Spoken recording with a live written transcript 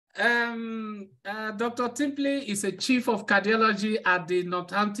Dr. Timperley is a chief of cardiology at the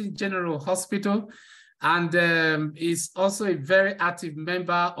Northampton General Hospital, and is also a very active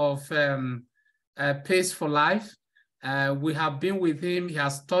member of Pace for Life. We have been with him. He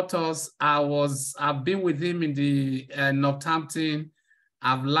has taught us. I've been with him in the Northampton.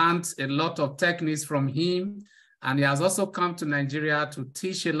 I've learned a lot of techniques from him, and he has also come to Nigeria to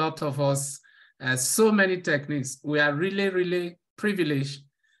teach a lot of us so many techniques. We are really, really privileged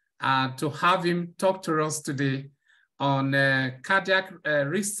to have him talk to us today on cardiac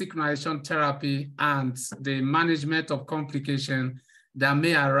resynchronization therapy and the management of complications that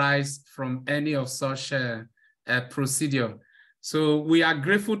may arise from any of such procedure. So we are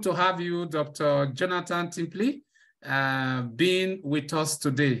grateful to have you, Dr. Jonathan Timperley, being with us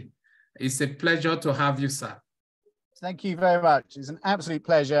today. It's a pleasure to have you, sir. Thank you very much. It's an absolute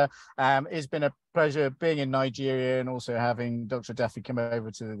pleasure. It's been a pleasure being in Nigeria and also having Dr. Edafe come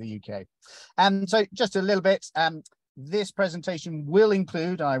over to the UK. So just a little bit, this presentation will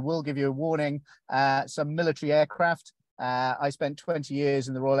include, I will give you a warning, some military aircraft. I spent 20 years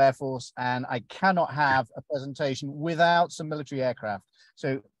in the Royal Air Force, and I cannot have a presentation without some military aircraft.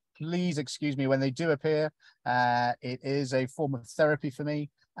 So please excuse me when they do appear. It is a form of therapy for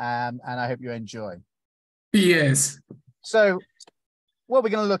me, and I hope you enjoy. Yes. So what we're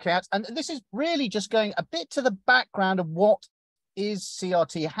going to look at, and this is really just going a bit to the background of what is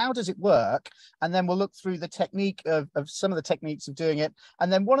CRT, how does it work, and then we'll look through the technique of some of the techniques of doing it,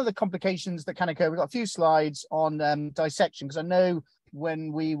 and then one of the complications that can occur. We've got a few slides on dissection, because I know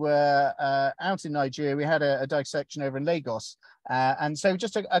when we were out in Nigeria, we had a dissection over in Lagos, and so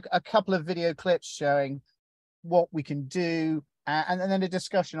just a couple of video clips showing what we can do, and then a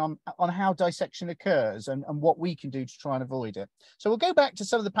discussion on how dissection occurs and what we can do to try and avoid it. So we'll go back to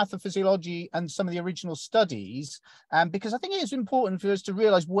some of the pathophysiology and some of the original studies, because I think it is important for us to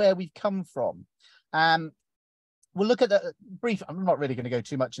realize where we've come from. We'll look at the brief. I'm not really going to go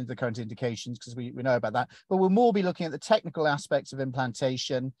too much into the current indications because we know about that, but we'll more be looking at the technical aspects of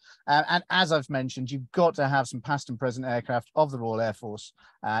implantation. And as I've mentioned, you've got to have some past and present aircraft of the Royal Air Force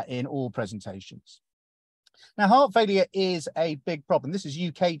in all presentations. Now, heart failure is a big problem. This is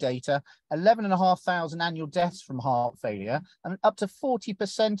UK data, 11,500 annual deaths from heart failure, and up to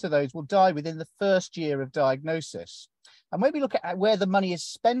 40% of those will die within the first year of diagnosis. And when we look at where the money is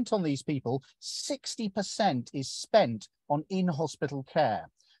spent on these people, 60% is spent on in-hospital care.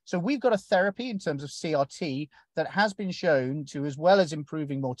 So we've got a therapy in terms of CRT that has been shown to, as well as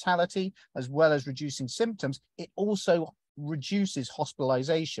improving mortality, as well as reducing symptoms, it also reduces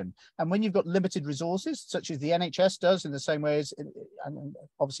hospitalization. And when you've got limited resources, such as the NHS does in the same way as, and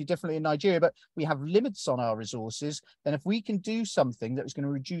obviously differently in Nigeria, but we have limits on our resources, then if we can do something that is going to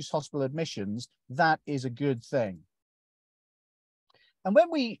reduce hospital admissions, that is a good thing. And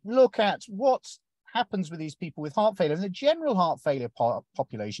when we look at what happens with these people with heart failure, in the general heart failure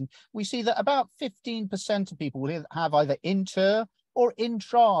population, we see that about 15% of people will have either inter or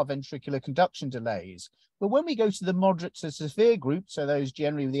intraventricular conduction delays. But when we go to the moderate to severe group, so those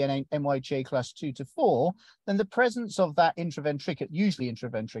generally with the NYHA class 2 to 4, then the presence of that intraventricular, usually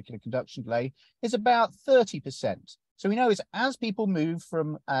intraventricular conduction delay, is about 30%. So we know is as people move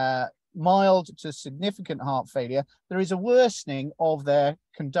from mild to significant heart failure, there is a worsening of their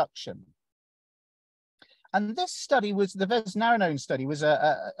conduction. And this study was, the Resynchronizing study was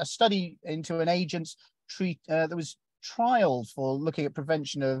a study into an agent that was trialed for looking at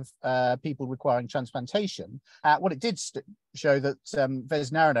prevention of people requiring transplantation. What it did show that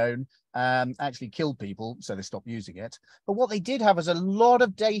Resynchronizing actually killed people, so they stopped using it. But what they did have was a lot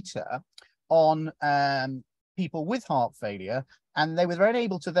of data on people with heart failure, and they were then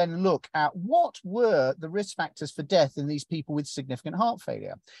able to then look at what were the risk factors for death in these people with significant heart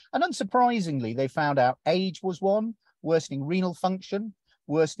failure. And unsurprisingly, they found out age was one, worsening renal function,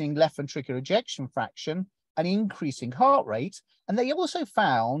 worsening left ventricular ejection fraction, an increasing heart rate. And they also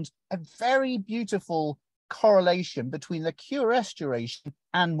found a very beautiful correlation between the QRS duration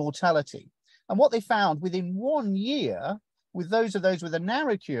and mortality. And what they found within 1 year, with those with a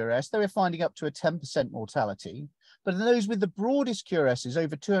narrow QRS, they were finding up to a 10% mortality. But in those with the broadest QRSs,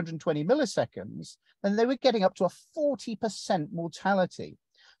 over 220 milliseconds, then they were getting up to a 40% mortality.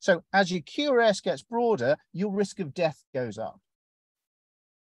 So as your QRS gets broader, your risk of death goes up.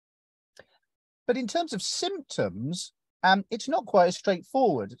 But in terms of symptoms, it's not quite as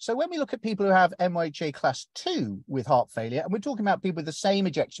straightforward. So when we look at people who have NYHA class 2 with heart failure, and we're talking about people with the same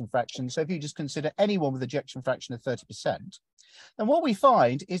ejection fraction, so if you just consider anyone with ejection fraction of 30%, then what we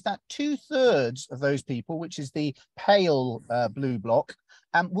find is that 2/3 of those people, which is the pale blue block,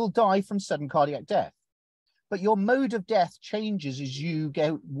 will die from sudden cardiac death. but your mode of death changes as you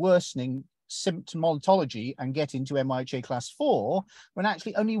get worsening symptomatology and get into MIHA class 4, when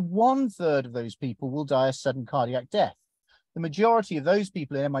actually only 1/3 of those people will die a sudden cardiac death. The majority of those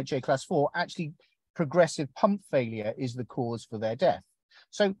people in MIHA class 4, actually progressive pump failure is the cause for their death.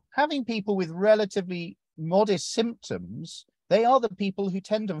 So having people with relatively modest symptoms, they are the people who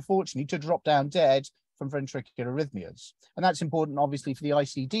tend, unfortunately, to drop down dead from ventricular arrhythmias. And that's important, obviously, for the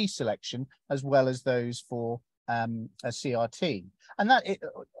ICD selection, as well as those for a CRT. And that,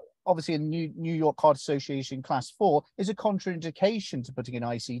 obviously, in New York Heart Association class 4 is a contraindication to putting an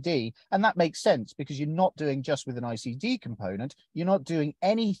ICD. And that makes sense, because you're not doing just with an ICD component, you're not doing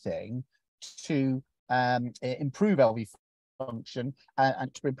anything to improve LV function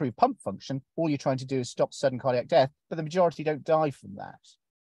and to improve pump function. All you're trying to do is stop sudden cardiac death, but the majority don't die from that.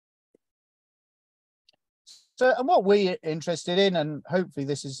 So, and what we're interested in, and hopefully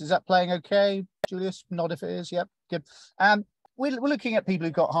this is that playing okay, Julius? Nod if it is. Yep, good. We're looking at people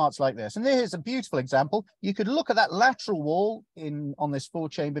who've got hearts like this, and here's a beautiful example. You could look at that lateral wall on this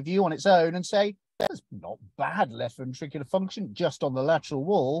 4-chamber view on its own and say, that's not bad left ventricular function just on the lateral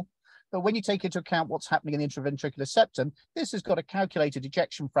wall. But when you take into account what's happening in the intraventricular septum, this has got a calculated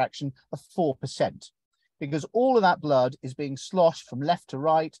ejection fraction of 4%, because all of that blood is being sloshed from left to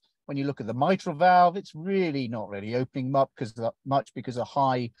right. When you look at the mitral valve, it's really not really opening up because of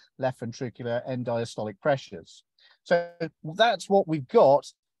high left ventricular end diastolic pressures. So that's what we've got,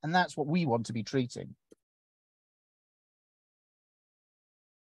 and that's what we want to be treating.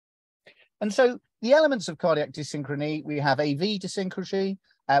 And so the elements of cardiac dysynchrony, we have AV dysynchrony,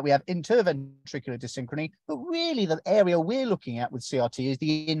 we have interventricular dysynchrony, but really the area we're looking at with CRT is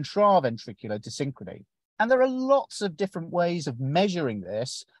the intraventricular dysynchrony. And there are lots of different ways of measuring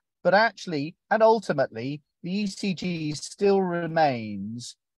this, but actually, and ultimately, the ECG still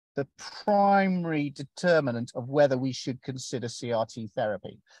remains the primary determinant of whether we should consider CRT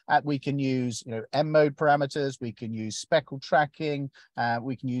therapy. We can use, M-mode parameters, we can use speckle tracking,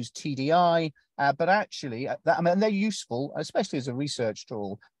 we can use TDI, but actually, they're useful, especially as a research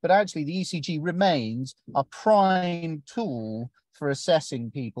tool, but actually the ECG remains a prime tool for assessing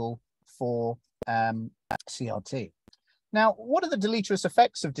people for CRT. Now, what are the deleterious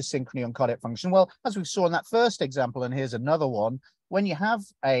effects of dysynchrony on cardiac function? Well, as we saw in that first example, and here's another one, when you have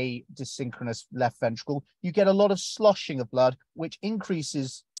a dysynchronous left ventricle, you get a lot of sloshing of blood, which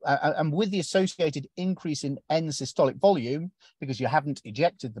increases, and with the associated increase in end systolic volume, because you haven't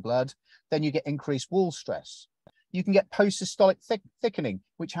ejected the blood, then you get increased wall stress. You can get post-systolic thickening,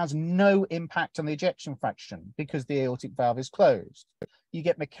 which has no impact on the ejection fraction because the aortic valve is closed. You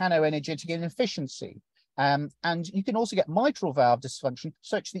get mechanoenergetic inefficiency. And you can also get mitral valve dysfunction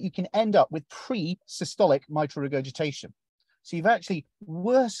such that you can end up with pre-systolic mitral regurgitation. So you've actually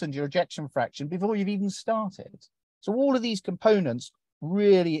worsened your ejection fraction before you've even started. So all of these components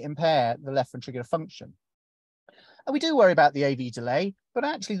really impair the left ventricular function. And we do worry about the AV delay, but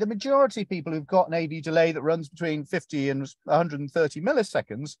actually the majority of people who've got an AV delay that runs between 50 and 130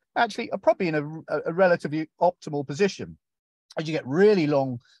 milliseconds actually are probably in a relatively optimal position. As you get really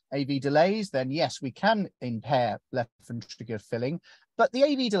long AV delays, then yes, we can impair left ventricular filling. But the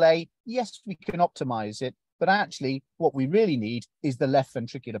AV delay, yes, we can optimize it. But actually, what we really need is the left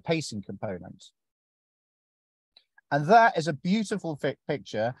ventricular pacing component. And that is a beautiful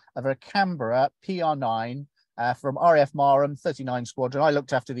picture of a Canberra PR9 from RAF Marham 39 Squadron. I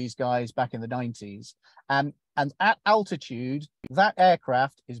looked after these guys back in the 90s. And at altitude, that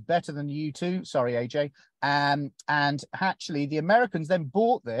aircraft is better than the U-2. Sorry, AJ. And actually, the Americans then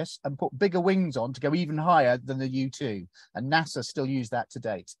bought this and put bigger wings on to go even higher than the U-2. And NASA still use that to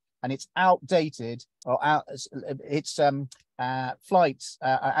date. And it's outdated, or its flights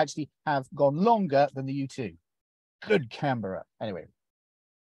actually have gone longer than the U-2. Good Canberra. Anyway.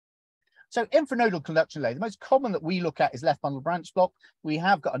 So infranodal conduction delay, the most common that we look at is left bundle branch block. We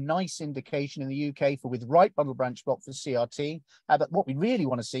have got a nice indication in the UK with right bundle branch block for CRT. But what we really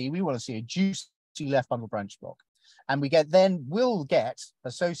want to see, we want to see a juicy left bundle branch block. And we'll get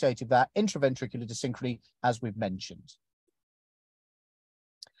associated with that intraventricular dysynchrony, as we've mentioned.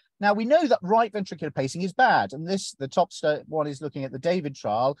 Now, we know that right ventricular pacing is bad, and the top one is looking at the David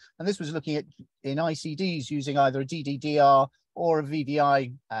trial, and this was looking at in ICDs using either a DDDR or a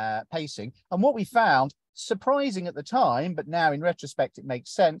VVI pacing. And what we found, surprising at the time, but now in retrospect it makes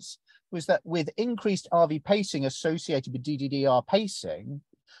sense, was that with increased RV pacing associated with DDDR pacing,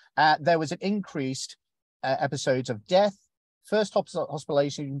 there was an increased episodes of death, first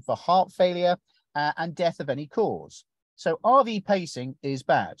hospitalization for heart failure, and death of any cause. So RV pacing is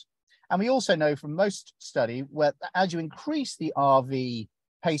bad. And we also know from most study where as you increase the RV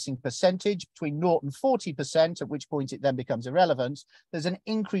pacing percentage between 0 and 40%, at which point it then becomes irrelevant, there's an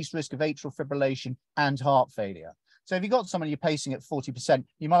increased risk of atrial fibrillation and heart failure. So if you've got someone you're pacing at 40%,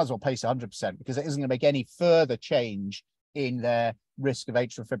 you might as well pace 100% because it isn't going to make any further change in their risk of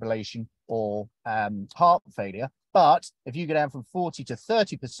atrial fibrillation or heart failure. But if you go down from 40 to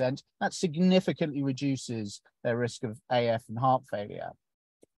 30%, that significantly reduces their risk of AF and heart failure.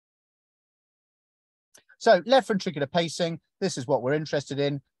 So left ventricular pacing, this is what we're interested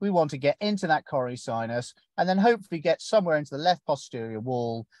in. We want to get into that coronary sinus and then hopefully get somewhere into the left posterior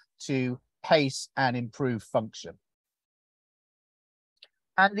wall to pace and improve function.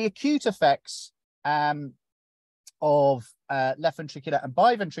 And the acute effects of left ventricular and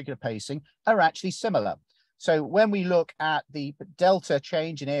biventricular pacing are actually similar. So when we look at the delta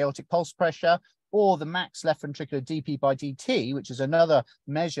change in aortic pulse pressure or the max left ventricular dP by dt, which is another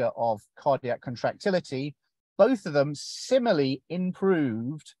measure of cardiac contractility, both of them similarly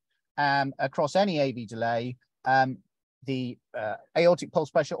improved across any AV delay, the aortic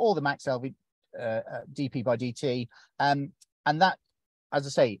pulse pressure or the max LV dP by dt. And that, as I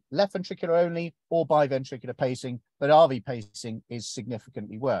say, left ventricular only or biventricular pacing, but RV pacing is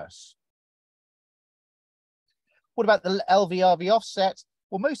significantly worse. What about the LV-RV offset?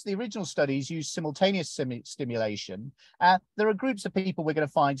 Well, most of the original studies use simultaneous stimulation. There are groups of people we're going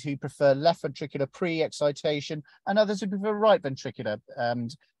to find who prefer left ventricular pre-excitation and others who prefer right ventricular.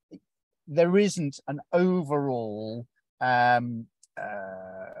 And there isn't an overall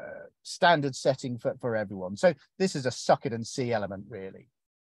standard setting for everyone. So this is a suck it and see element, really.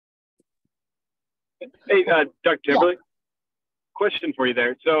 Hey, Dr. Timperley, question for you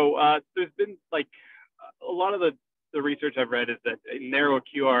there. So there's been like a lot of the research I've read is that a narrow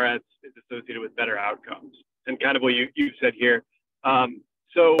QRS is associated with better outcomes, and kind of what you've said here.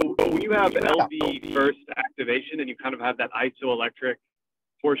 So when you have LV first activation and you kind of have that isoelectric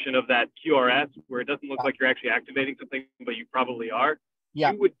portion of that QRS where it doesn't look like you're actually activating something, but you probably are,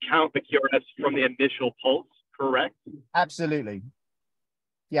 you would count the QRS from the initial pulse, correct? Absolutely.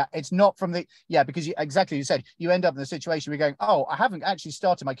 Yeah, it's not from the, because you, exactly you said, you end up in the situation where you're going, oh, I haven't actually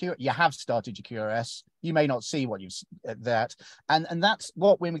started my QRS. You have started your QRS. You may not see what you've, that. And that's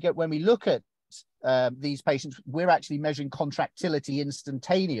what, when we look at these patients, we're actually measuring contractility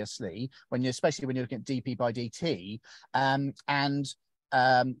instantaneously, especially when you're looking at dP by dt.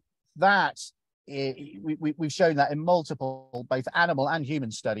 We've shown that in multiple, both animal and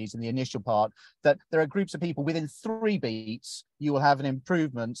human studies in the initial part, that there are groups of people within 3 beats, you will have an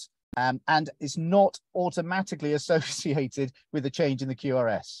improvement, and it's not automatically associated with a change in the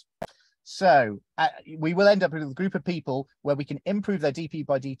QRS. So we will end up with a group of people where we can improve their dP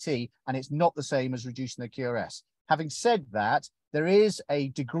by dt, and it's not the same as reducing the QRS. Having said that, there is a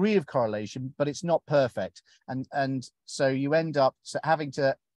degree of correlation, but it's not perfect. And so you end up having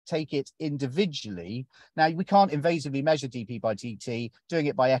to take it individually. Now, we can't invasively measure dP by dt. Doing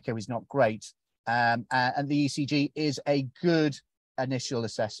it by echo is not great. And the ECG is a good initial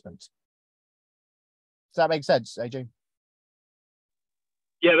assessment. Does that make sense, AJ?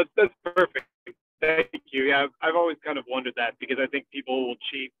 Yeah, that's perfect. Thank you. Yeah, I've always kind of wondered that because I think people will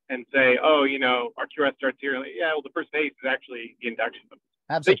cheat and say, oh, you know, our QRS starts here. Like, yeah, well, the first pace is actually the induction.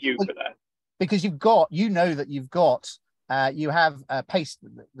 Absolutely. Thank you for that. Because you've got, you know that you've got, you have paced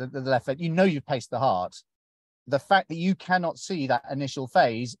the left, you know you've paced the heart. The fact that you cannot see that initial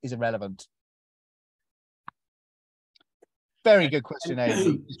phase is irrelevant. Very good question,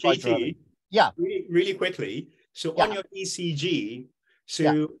 AJ. JT, yeah. Really quickly. So on your ECG,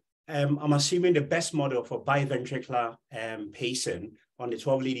 so I'm assuming the best model for biventricular pacing on the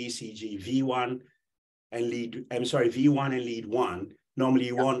 12-lead ECG, V1 and lead, V1 and lead 1. Normally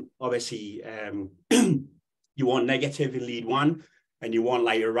you want, obviously, you want negative in lead 1, and you want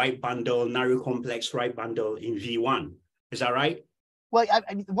like a right bundle, narrow complex right bundle in V1. Is that right? Well,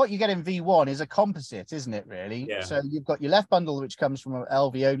 what you get in V1 is a composite, isn't it, really? Yeah. So you've got your left bundle, which comes from an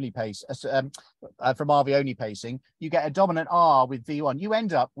LV only pace, from RV only pacing. You get a dominant R with V1. You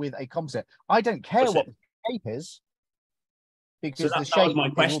end up with a composite. I don't care what the shape is, because the shape was my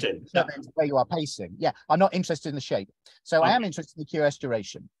question. Where you are pacing. Yeah, I'm not interested in the shape. So I am interested in the QRS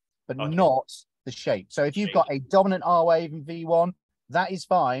duration, but not the shape. So if you've got a dominant R wave in V1, that is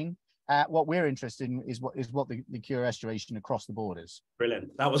fine. What we're interested in is what the QRS duration across the board is.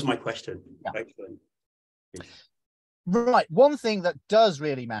 Brilliant. That was my question. Yeah. Excellent. Right. One thing that does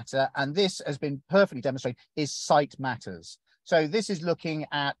really matter, and this has been perfectly demonstrated, is site matters. So this is looking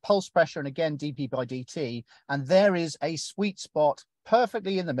at pulse pressure and again dP by dt, and there is a sweet spot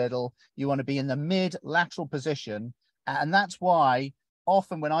perfectly in the middle. You want to be in the mid lateral position, and that's why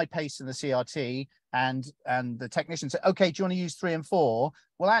often when I pace in the CRT and the technician say, okay, do you want to use 3 and 4?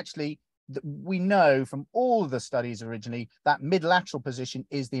 Well, actually, we know from all the studies originally that mid-lateral position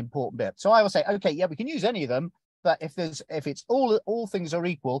is the important bit. So I will say, okay, yeah, we can use any of them, but if it's all things are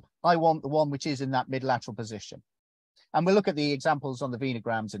equal, I want the one which is in that mid-lateral position. And we'll look at the examples on the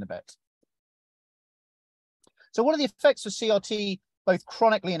venograms in a bit. So what are the effects of CRT, both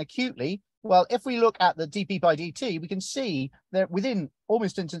chronically and acutely? Well, if we look at the dP by dt, we can see that within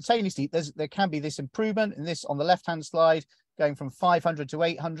almost instantaneously, there can be this improvement in this on the left-hand slide, going from 500 to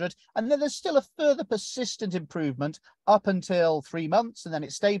 800. And then there's still a further persistent improvement up until 3 months, and then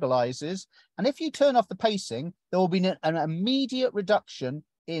it stabilizes. And if you turn off the pacing, there will be an immediate reduction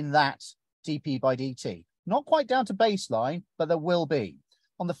in that dP by dt. Not quite down to baseline, but there will be.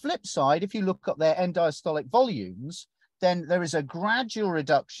 On the flip side, if you look at their end diastolic volumes, then there is a gradual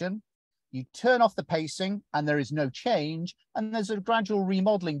reduction. You turn off the pacing and there is no change, and there's a gradual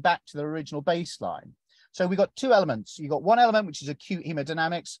remodeling back to the original baseline. So we've got 2 elements. You've got one element, which is acute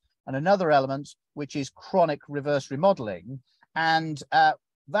hemodynamics, and another element, which is chronic reverse remodeling. And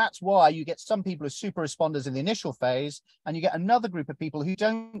that's why you get some people who are super responders in the initial phase, and you get another group of people who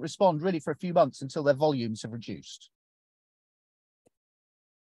don't respond really for a few months until their volumes have reduced.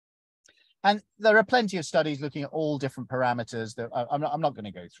 And there are plenty of studies looking at all different parameters that I'm not going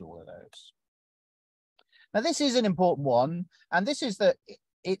to go through all of those. Now, this is an important one, and this is that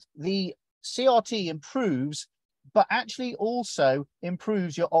the CRT improves, but actually also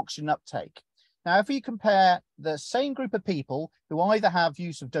improves your oxygen uptake. Now, if you compare the same group of people who either have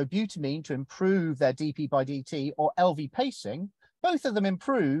use of dobutamine to improve their dP by dt or LV pacing, both of them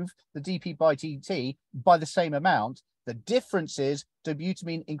improve the dP by dt by the same amount. The difference is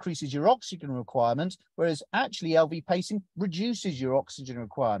dobutamine increases your oxygen requirement, whereas actually LV pacing reduces your oxygen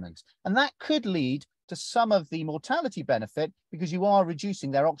requirement. And that could lead to some of the mortality benefit because you are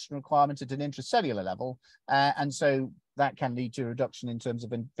reducing their oxygen requirement at an intracellular level. And so that can lead to a reduction in terms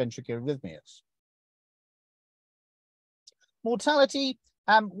of ventricular arrhythmias. Mortality,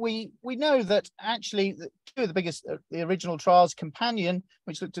 we know that actually 2 of the biggest, the original trials, Companion,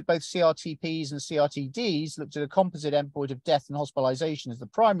 which looked at both CRTPs and CRTDs, looked at a composite endpoint of death and hospitalization as the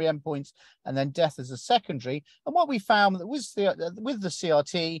primary endpoint, and then death as a secondary. And what we found that with the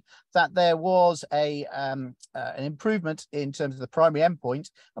CRT, that there was an improvement in terms of the primary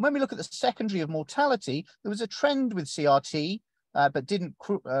endpoint. And when we look at the secondary of mortality, there was a trend with CRT, but didn't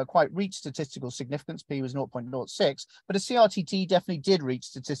quite reach statistical significance. P was 0.06, but a CRTT definitely did reach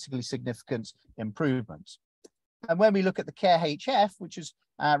statistically significant improvement. And when we look at the CARE-HF, which is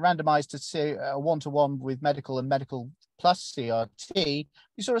randomized to see a 1-to-1 with medical and medical plus CRT,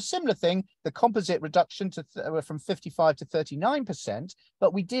 we saw a similar thing, the composite reduction to from 55 to 39%,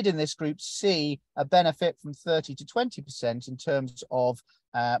 but we did in this group see a benefit from 30 to 20% in terms of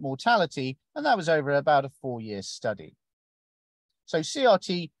mortality, and that was over about a 4-year study. So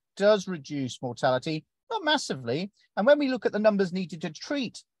CRT does reduce mortality, not massively. And when we look at the numbers needed to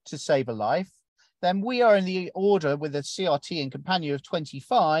treat to save a life, then we are in the order with a CRT and Companion of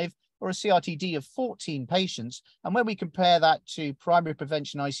 25 or a CRTD of 14 patients. And when we compare that to primary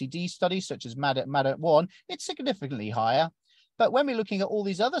prevention ICD studies, such as MADAT1, it's significantly higher. But when we're looking at all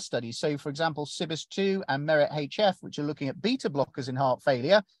these other studies, so for example, CIBIS-2 and MERIT-HF, which are looking at beta blockers in heart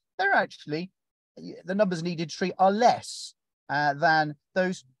failure, they're actually, the numbers needed to treat are less than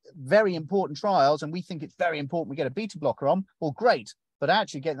those very important trials. And we think it's very important we get a beta blocker on. Well, great, but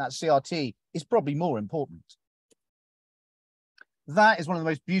actually getting that CRT is probably more important. That is one of the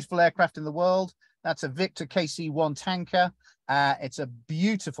most beautiful aircraft in the world. That's a Victor KC-1 tanker. It's a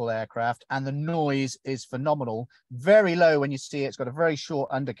beautiful aircraft and the noise is phenomenal. Very low when you see it. It's got a very short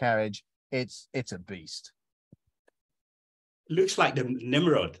undercarriage. It's a beast. Looks like the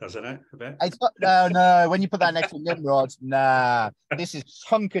Nimrod, doesn't it? It's got, no. When you put that next to Nimrod, nah. This is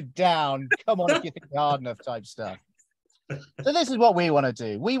hunkered down. Come on, if you think hard enough type stuff. So this is what we want to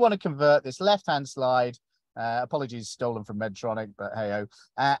do. We want to convert this left-hand slide. Apologies, stolen from Medtronic, but hey-oh.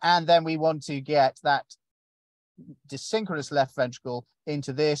 And then we want to get that desynchronous left ventricle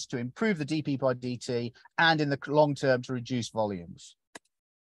into this to improve the dP by dt and in the long term to reduce volumes.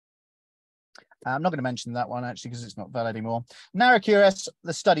 I'm not going to mention that one actually because it's not valid anymore. Narrow QRS,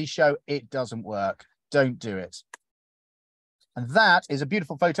 the studies show it doesn't work. Don't do it. And that is a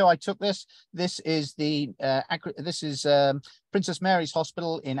beautiful photo. I took this. This is the Princess Mary's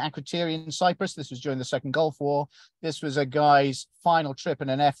Hospital in Akrotiri in Cyprus. This was during the Second Gulf War. This was a guy's final trip in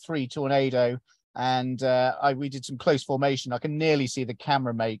an F3 tornado, and we did some close formation. I can nearly see the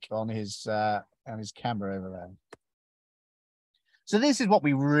camera make on his camera over there. So this is what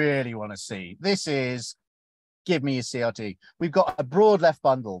we really want to see. This is give me a CRT. We've got a broad left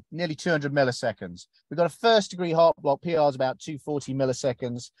bundle, nearly 200 milliseconds. We've got a first degree heart block, PR is about 240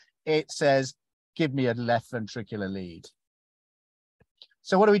 milliseconds. It says, give me a left ventricular lead.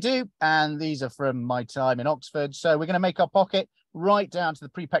 So what do? And these are from my time in Oxford. So we're going to make our pocket right down to the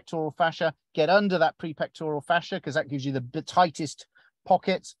prepectoral fascia, get under that prepectoral fascia, because that gives you the tightest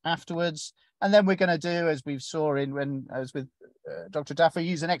pocket afterwards. And then we're going to do, as we saw as with Dr. Edafe,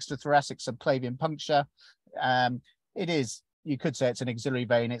 use an extrathoracic subclavian puncture. It is, you could say it's an axillary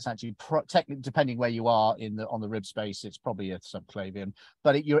vein. It's actually technically, depending where you are on the rib space, it's probably a subclavian,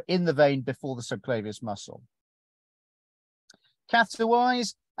 but you're in the vein before the subclavius muscle.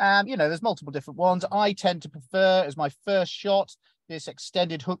 Catheter-wise, there's multiple different ones. I tend to prefer, as my first shot, this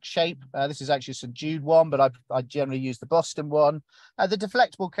extended hook shape. This is actually a St. Jude one, but I generally use the Boston one. The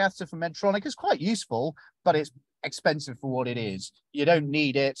deflectable catheter from Medtronic is quite useful, but it's expensive for what it is. You don't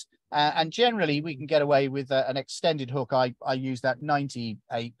need it. And generally, we can get away with an extended hook. I use that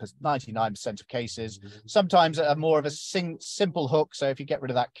 99% of cases. Sometimes more of a simple hook. So if you get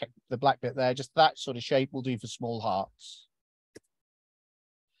rid of the black bit there, just that sort of shape will do for small hearts.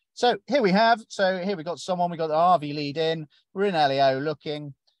 So here we got someone, we got the RV lead in, we're in LAO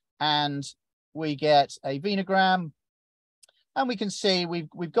looking, and we get a venogram, and we can see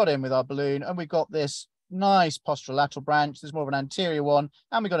we've got in with our balloon, and we've got this nice posterolateral branch. There's more of an anterior one,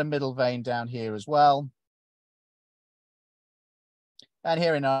 and we've got a middle vein down here as well. And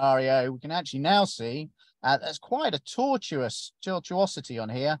here in REO, we can actually now see there's quite a tortuosity on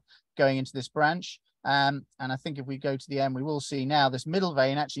here going into this branch. And I think if we go to the end, we will see now this middle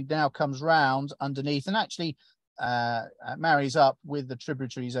vein actually now comes round underneath and actually marries up with the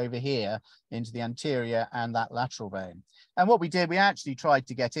tributaries over here into the anterior and that lateral vein. And what we did, we actually tried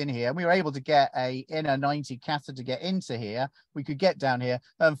to get in here, and we were able to get a inner 90 catheter to get into here. We could get down here.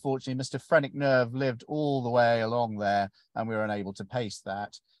 Unfortunately, Mr. Phrenic nerve lived all the way along there, and we were unable to paste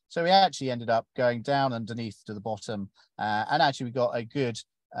that. So we actually ended up going down underneath to the bottom, and actually we got a good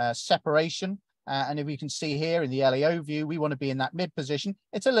separation. And if we can see here in the LAO view, we want to be in that mid position.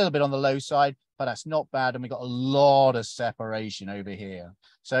 It's a little bit on the low side, but that's not bad. And we got a lot of separation over here.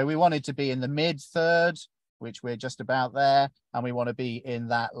 So we wanted to be in the mid third, which we're just about there. And we want to be in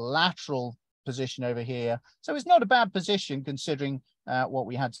that lateral position over here. So it's not a bad position considering what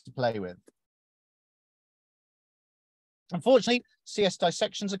we had to play with. Unfortunately, CS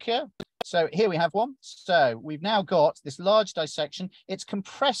dissections occur. So here we have one. So we've now got this large dissection. It's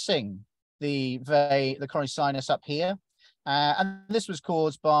compressing the coronary sinus up here, and this was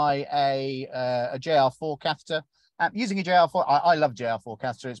caused by a JR4 catheter. Using a JR4, I love JR4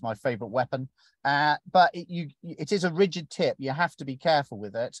 catheter; it's my favorite weapon. But it is a rigid tip. You have to be careful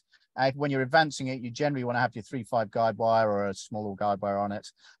with it. When you're advancing it, you generally want to have your 3/5 guide wire or a smaller guide wire on it.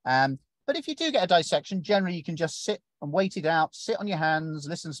 But if you do get a dissection, generally you can just sit and wait it out, sit on your hands,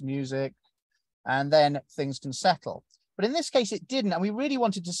 listen to music, and then things can settle. But in this case, it didn't. And we really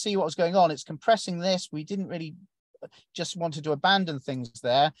wanted to see what was going on. It's compressing this. We didn't really just wanted to abandon things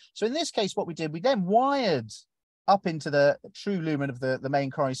there. So in this case, what we did, we then wired up into the true lumen of the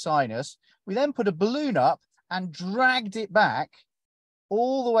main coronary sinus. We then put a balloon up and dragged it back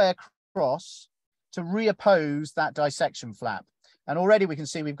all the way across to reoppose that dissection flap. And already we can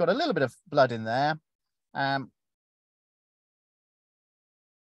see we've got a little bit of blood in there. And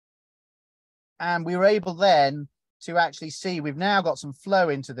we were able then to actually see we've now got some flow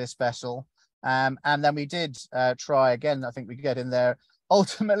into this vessel. And then we did try again, I think we could get in there.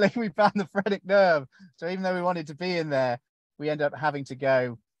 Ultimately, we found the phrenic nerve. So even though we wanted to be in there, we end up having to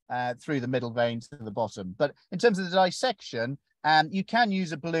go through the middle vein to the bottom. But in terms of the dissection, you can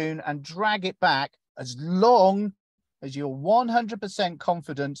use a balloon and drag it back as long as you're 100%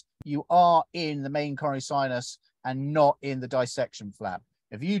 confident you are in the main coronary sinus and not in the dissection flap.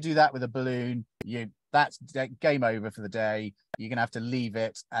 If you do that with a balloon, that's game over for the day. You're going to have to leave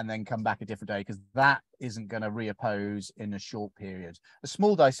it and then come back a different day because that isn't going to reoppose in a short period. A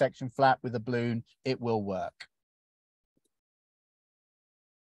small dissection flap with a balloon, it will work.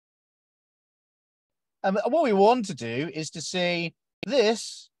 And what we want to do is to see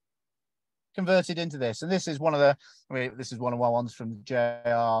this converted into this. And this is one of my ones from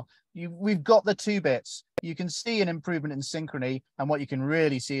JR. We've got the two bits. You can see an improvement in synchrony, and what you can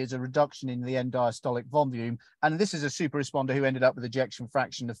really see is a reduction in the end diastolic volume. And this is a super responder who ended up with ejection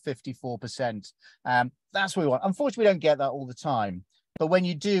fraction of 54%. That's what we want. Unfortunately, we don't get that all the time. But when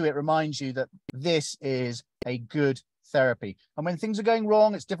you do, it reminds you that this is a good therapy. And when things are going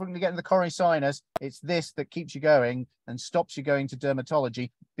wrong, it's difficult to get in the coronary sinus. It's this that keeps you going and stops you going to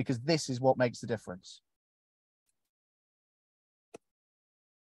dermatology, because this is what makes the difference.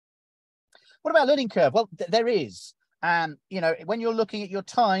 What about learning curve? Well, there is. And, you know, when you're looking at your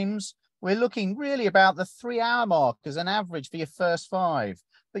times, we're looking really about the 3-hour mark as an average for your first 5.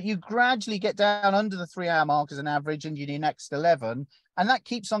 But you gradually get down under the 3-hour mark as an average in your next 11. And that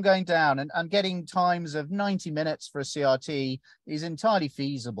keeps on going down. And getting times of 90 minutes for a CRT is entirely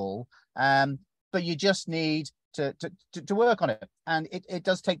feasible. But you just need to work on it. And it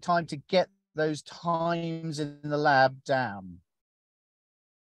does take time to get those times in the lab down.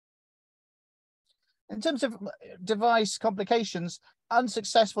 In terms of device complications,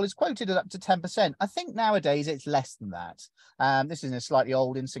 unsuccessful is quoted at up to 10%. I think nowadays it's less than that. This is a slightly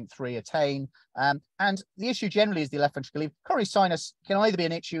old InSync 3 Attain. And the issue generally is the left ventricle lead. Coronary sinus can either be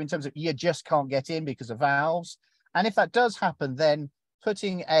an issue in terms of you just can't get in because of valves. And if that does happen, then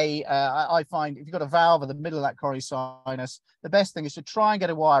putting I find if you've got a valve in the middle of that coronary sinus, the best thing is to try and get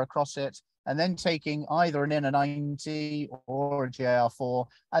a wire across it, and then taking either an inner 90 or a JR4,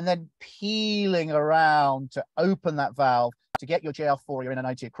 and then peeling around to open that valve to get your JR4 or your inner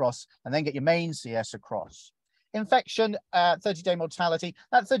 90 across, and then get your main CS across. Infection, 30-day mortality.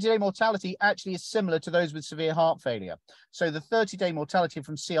 That 30-day mortality actually is similar to those with severe heart failure. So the 30-day mortality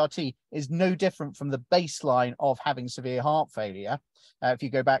from CRT is no different from the baseline of having severe heart failure. If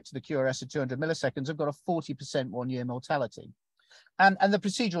you go back to the QRS of 200 milliseconds, I've got a 40% 1-year mortality. And the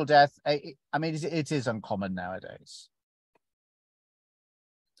procedural death, I mean, it is uncommon nowadays.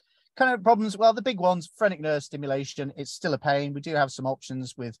 Kind of problems, well, the big ones, phrenic nerve stimulation, it's still a pain. We do have some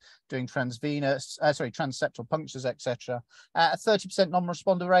options with doing transseptal punctures, etc. A 30%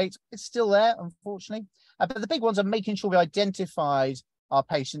 non-responder rate, it's still there, unfortunately. But the big ones are making sure we identified our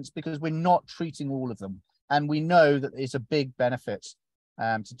patients, because we're not treating all of them. And we know that it's a big benefit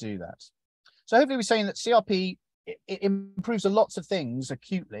to do that. So hopefully we're saying that CRP, it improves lots of things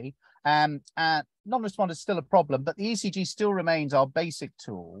acutely. Non-responder is still a problem, but the ECG still remains our basic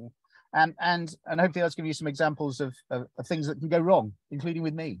tool. And hopefully that's give you some examples of things that can go wrong, including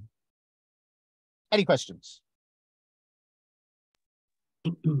with me. Any questions?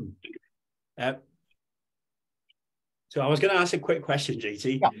 So I was going to ask a quick question,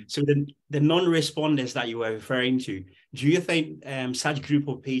 JT. Yeah. So the non-responders that you were referring to, do you think such group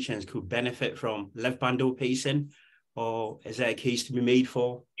of patients could benefit from left bundle pacing, or is there a case to be made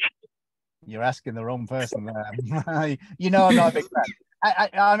for? You're asking the wrong person there. You know, I'm not a big fan.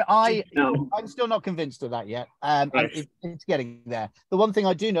 I'm still not convinced of that yet. Right. It's getting there. The one thing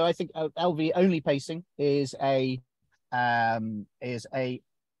I do know, I think LV only pacing is and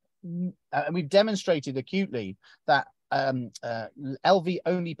we've demonstrated acutely that LV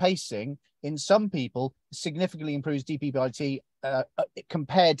only pacing in some people significantly improves DPBIT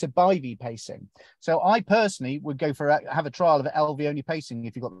compared to BIV pacing. So I personally would go for have a trial of LV only pacing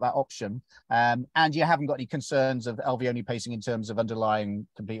if you've got that option, and you haven't got any concerns of LV only pacing in terms of underlying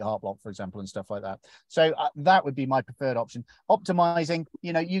complete heart block, for example, and stuff like that. So that would be my preferred option. Optimizing,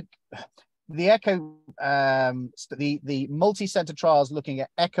 you know, the echo, the multi-center trials looking at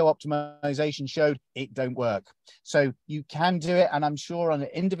echo optimization showed it don't work. So you can do it, and I'm sure on an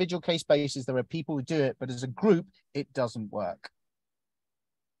individual case basis there are people who do it, but as a group it doesn't work.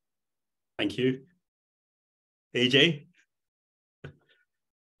 Thank you. AJ?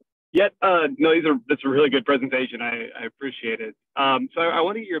 Yeah, no, that's a really good presentation. I appreciate it. So I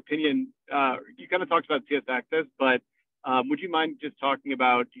want to get your opinion. You kind of talked about CS access, but would you mind just talking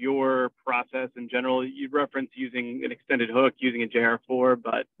about your process in general? You referenced using an extended hook, using a JR4,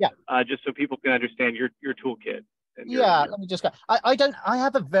 but yeah, just so people can understand your toolkit. Let me just go. I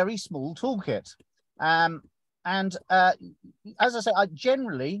have a very small toolkit. And as I say,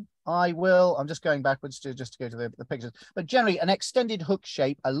 I'm just going backwards to go to the pictures, but generally an extended hook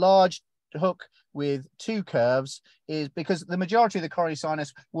shape, a large hook with 2 curves, is because the majority of the coronary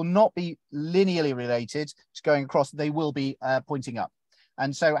sinus will not be linearly related to going across, they will be pointing up.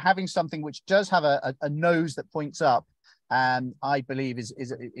 And so having something which does have a nose that points up, I believe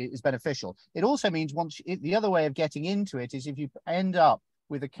is beneficial. It also means the other way of getting into it is if you end up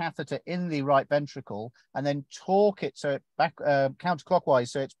with a catheter in the right ventricle and then torque it so it back counterclockwise,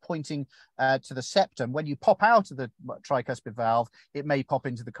 so it's pointing to the septum. When you pop out of the tricuspid valve, it may pop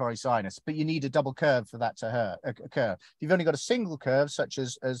into the coronary sinus, but you need a double curve for that to occur. If you've only got a single curve, such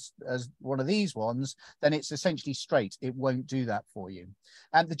as one of these ones, then it's essentially straight. It won't do that for you.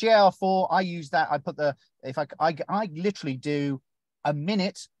 And the JR4, I use that. I put I literally do a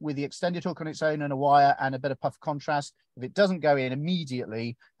minute with the extended hook on its own and a wire and a bit of puff contrast. If it doesn't go in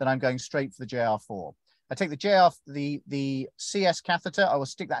immediately, then I'm going straight for the JR4. I take the CS catheter, I will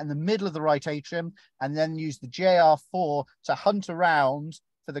stick that in the middle of the right atrium and then use the JR4 to hunt around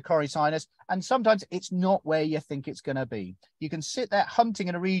for the coronary sinus, and sometimes it's not where you think it's going to be. You can sit there hunting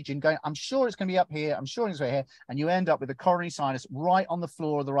in a region going, I'm sure it's going to be up here, I'm sure it's right here, and you end up with a coronary sinus right on the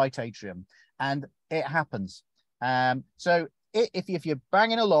floor of the right atrium, and it happens. So if you're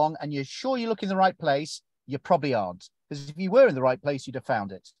banging along and you're sure you look in the right place, you probably aren't, because if you were in the right place, you'd have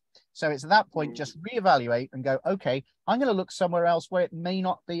found it. So it's at that point, just reevaluate and go, okay, I'm going to look somewhere else where it may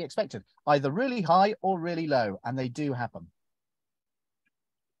not be expected, either really high or really low, and they do happen.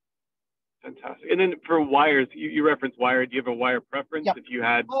 Fantastic. And then for wires, you referenced wire. Do you have a wire preference? Yep. If you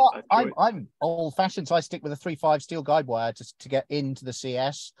had, well, I'm old-fashioned, so I stick with a 3/5 steel guide wire to get into the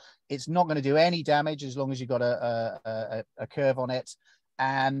CS. It's not going to do any damage as long as you've got a curve on it.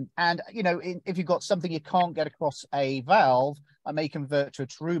 And you know, if you've got something you can't get across a valve, I may convert to a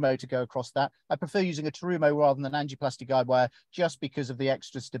Terumo to go across that. I prefer using a Terumo rather than an angioplasty guide wire, just because of the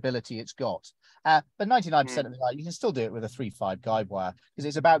extra stability it's got. But 99% of the time, you can still do it with a 3/5 guide wire, because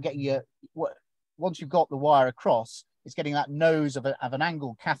it's about getting your, once you've got the wire across, it's getting that nose of an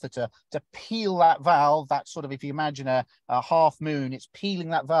angled catheter to peel that valve. That sort of, if you imagine a half moon, it's peeling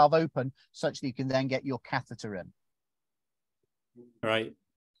that valve open such that you can then get your catheter in. All right.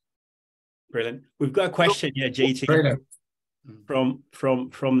 Brilliant. We've got a question here, JT, from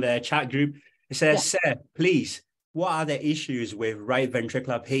the chat group. It says, Sir, please, what are the issues with right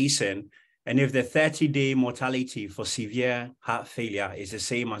ventricular pacing? And if the 30-day mortality for severe heart failure is the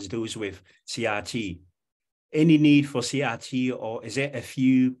same as those with CRT, any need for CRT, or is it a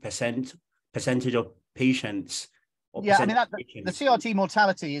few percentage of patients? Yeah, I mean, the CRT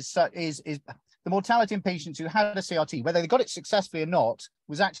mortality is the mortality in patients who had a CRT, whether they got it successfully or not,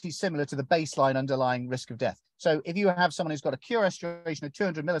 was actually similar to the baseline underlying risk of death. So if you have someone who's got a QRS duration of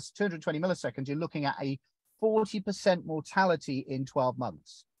 220 milliseconds, you're looking at a 40% mortality in 12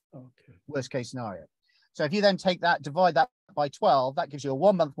 months. Okay. Worst case scenario. So if you then take that, divide that by 12, that gives you a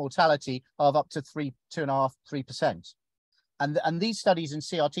 1 month mortality of up to 2.5%, 3%. And these studies in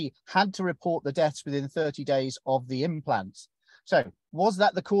CRT had to report the deaths within 30 days of the implants. So was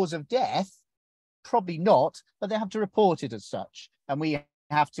that the cause of death? Probably not, but they have to report it as such. And we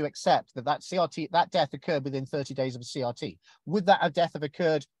have to accept that CRT, that death occurred within 30 days of a CRT. Would that death have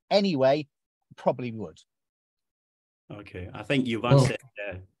occurred anyway? Probably would. Okay, I think you've answered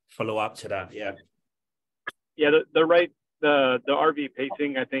follow up to that. Yeah. Yeah, the RV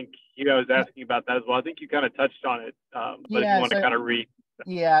pacing, I think I was asking about that as well. I think you kind of touched on it, but if you want to kind of read.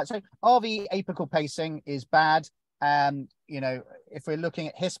 Yeah, so RV apical pacing is bad. You know, if we're looking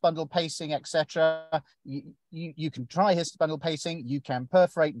at His bundle pacing, etc., you can try His bundle pacing. You can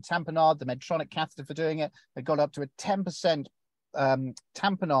perforate and tamponade the Medtronic catheter for doing it. They got up to a 10%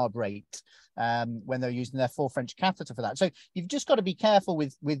 tamponade rate when they're using their 4 French catheter for that. So you've just got to be careful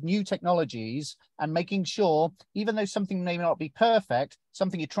with new technologies and making sure, even though something may not be perfect,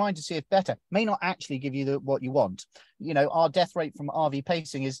 something you're trying to see if better may not actually give you what you want. You know, our death rate from RV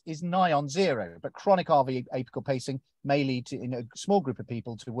pacing is nigh on 0, but chronic RV apical pacing may lead to, in a small group of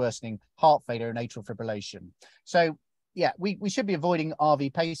people, to worsening heart failure and atrial fibrillation. So yeah, we should be avoiding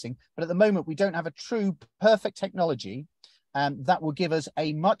RV pacing, but at the moment we don't have a true perfect technology that will give us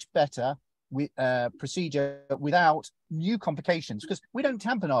a much better procedure without new complications, because we don't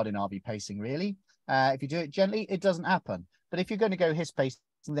tamponade in RV pacing really. If you do it gently, it doesn't happen. But if you're going to go His pacing,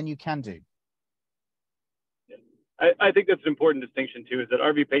 then you can do. I think that's an important distinction too, is that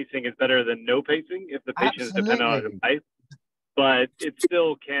RV pacing is better than no pacing if the patient is dependent on a device, but it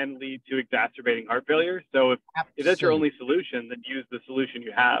still can lead to exacerbating heart failure. So if that's your only solution, then use the solution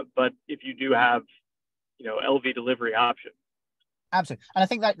you have. But if you do have, you know, LV delivery options. Absolutely. And I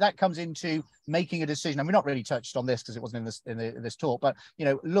think that comes into making a decision. And we're not really touched on this because it wasn't in this talk, but, you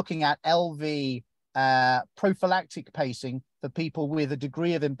know, looking at LV prophylactic pacing for people with a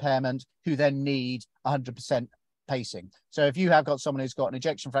degree of impairment who then need 100% pacing. So if you have got someone who's got an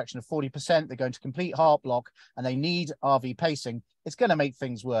ejection fraction of 40%, they're going to complete heart block and they need RV pacing, it's going to make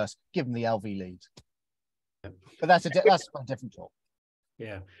things worse, give them the LV lead. But that's a different talk.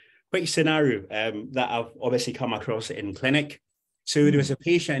 Yeah. Quick scenario that I've obviously come across in clinic. So there was a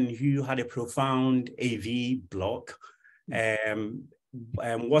patient who had a profound AV block,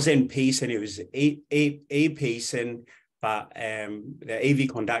 wasn't pacing, it was a pacing, but the AV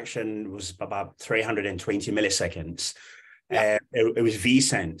conduction was about 320 milliseconds. It was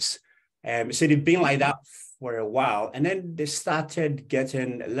V-sense. So they've been like that for a while, and then they started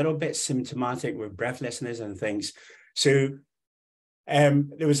getting a little bit symptomatic with breathlessness and things. So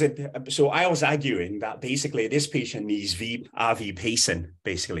so I was arguing that basically this patient needs RV pacing,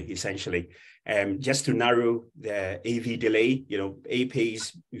 essentially, just to narrow the AV delay, you know, A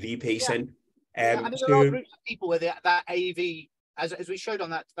pace, V pacing. I mean, there are groups of people where that AV as we showed on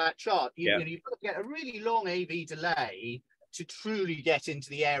that chart, you know, you've got to get a really long AV delay to truly get into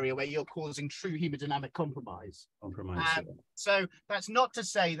the area where you're causing true hemodynamic compromise. So that's not to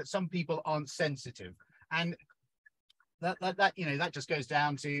say that some people aren't sensitive, and that you know, that just goes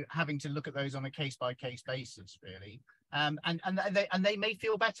down to having to look at those on a case-by-case basis, really. And they may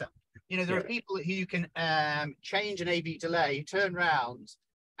feel better. You know, there are people who you can change an AV delay, turn around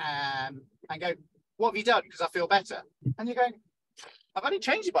and go, "What have you done? Because I feel better." And you're going, "I've only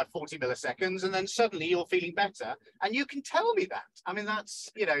changed it by 40 milliseconds," and then suddenly you're feeling better, and you can tell me that. I mean, that's,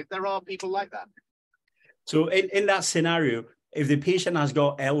 you know, there are people like that. So in that scenario, if the patient has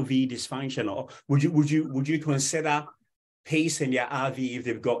got LV dysfunction, or would you consider pacing their RV if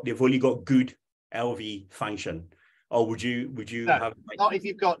they've only got good LV function, or would you no, have not if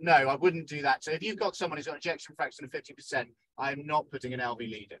you've got, no, I wouldn't do that. So if you've got someone who's got ejection fraction of 50%, I'm not putting an LV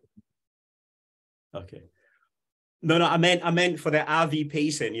lead in. Okay. No, I meant for the RV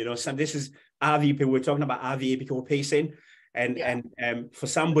pacing, you know, this is RV, we're talking about RV apical pacing, and for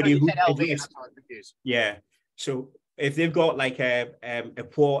somebody who, LV, so if they've got like a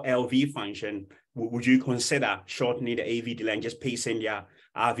poor LV function, would you consider shortening the AV delay and just pacing their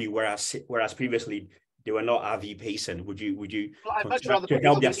RV, whereas previously they were not RV pacing? Would you well, I'd much rather to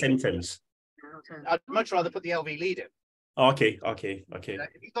help their symptoms? I'd much rather put the LV lead in. Okay. If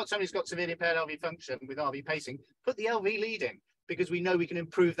you've got somebody who's got severely impaired LV function with RV pacing, put the LV lead in, because we know we can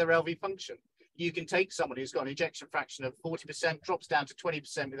improve their LV function. You can take someone who's got an ejection fraction of 40%, drops down to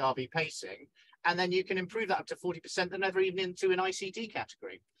 20% with RV pacing, and then you can improve that up to 40%. They're never even into an ICD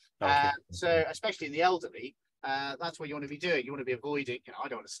category. So especially in the elderly, that's what you want to be doing. You want to be avoiding, you know, I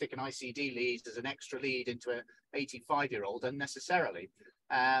don't want to stick an ICD lead as an extra lead into an 85-year-old unnecessarily.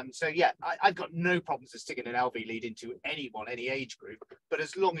 So yeah, I've got no problems with sticking an LV lead into anyone, any age group, but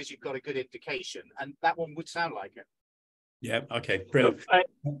as long as you've got a good indication, and that one would sound like it. Yeah, okay, brilliant.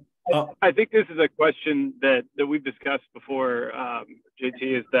 I think this is a question that we've discussed before,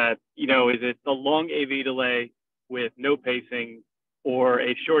 JT, is that, you know, is it the long AV delay with no pacing or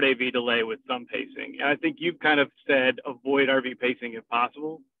a short AV delay with some pacing? And I think you've kind of said avoid RV pacing if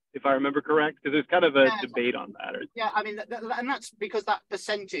possible, if I remember correct, because there's kind of a debate on that. Yeah, I mean, and that's because that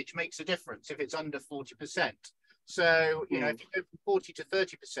percentage makes a difference if it's under 40%. So, you know, if you go from 40 to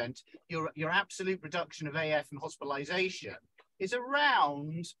 30%, your absolute reduction of AF and hospitalization is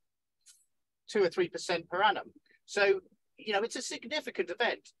around 2 or 3% per annum. So, you know, it's a significant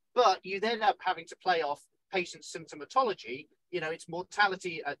event, but you then end up having to play off patient symptomatology. You know, it's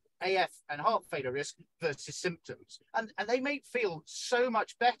mortality at AF and heart failure risk versus symptoms. And they may feel so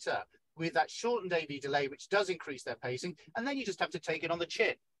much better with that shortened AV delay, which does increase their pacing. And then you just have to take it on the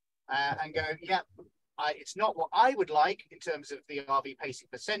chin and go, yeah, it's not what I would like in terms of the RV pacing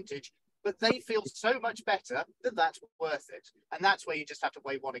percentage, but they feel so much better that that's worth it. And that's where you just have to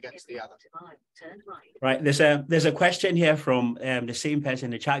weigh one against the other. Right. There's a question here from the same person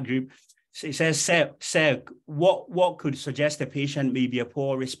in the chat group. So it says, Sir, what could suggest a patient may be a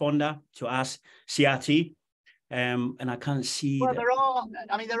poor responder to ask CRT? And I can't see. Well, there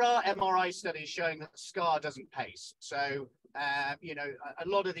are MRI studies showing that SCAR doesn't pace. So, you know, a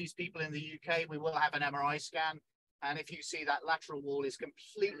lot of these people in the UK, we will have an MRI scan. And if you see that lateral wall is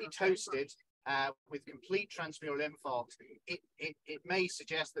completely toasted with complete transmural infarct, it may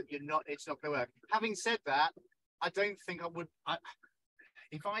suggest that it's not going to work. Having said that, I don't think I would.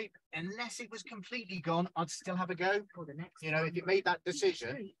 Unless it was completely gone, I'd still have a go. You know, if you made that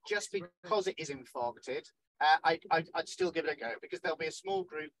decision, just because it is infarcted, I'd still give it a go, because there'll be a small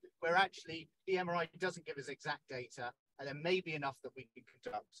group where actually the MRI doesn't give us exact data, and there may be enough that we can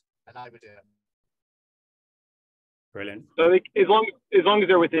conduct, and I would do it. Brilliant. So I think as long as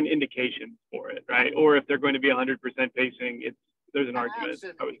they're within indication for it, right? Or if they're going to be 100% pacing, there's an argument,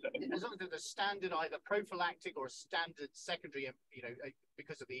 absolutely. I would say. As long as there's a standard either prophylactic or a standard secondary, you know,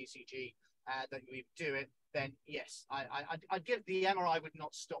 because of the ECG that we do it, then yes, I'd give the MRI would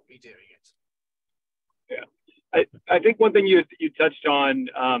not stop me doing it. Yeah, I think one thing you touched on,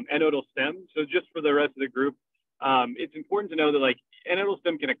 anodal stem. So just for the rest of the group, it's important to know that like anodal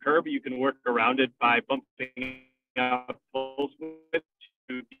stem can occur, but you can work around it by bumping up pulse width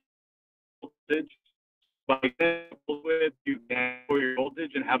to voltage. By example, you can lower your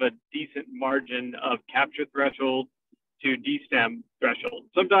voltage and have a decent margin of capture threshold to destem threshold.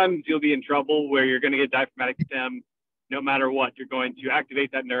 Sometimes you'll be in trouble where you're going to get diaphragmatic stem no matter what. You're going to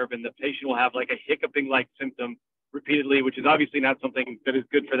activate that nerve and the patient will have like a hiccuping-like symptom repeatedly, which is obviously not something that is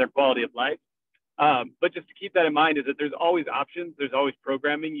good for their quality of life. But just to keep that in mind is that there's always options. There's always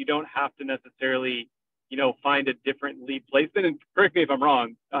programming. You don't have to necessarily, you know, find a different lead placement. And correct me if I'm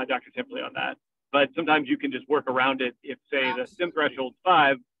wrong, Dr. Timperley, on that. but sometimes you can just work around it. If, say, the SIM threshold is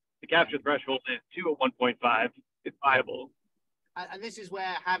 5, the capture threshold is 2 at 1.5, it's viable. And this is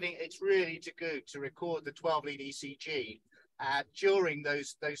where it's really good to record the 12-lead ECG during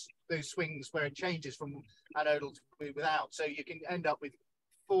those swings where it changes from anodal to without. So you can end up with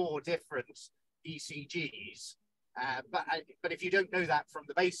 4 different ECGs. But if you don't know that from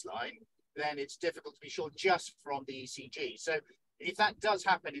the baseline, then it's difficult to be sure just from the ECG. So if that does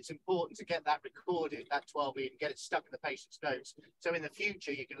happen, it's important to get that recorded, that 12 lead, and get it stuck in the patient's notes. So in the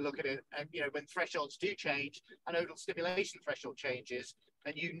future, you can look at it, and when thresholds do change, anodal stimulation threshold changes,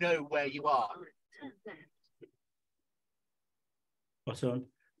 and you know where you are. Awesome.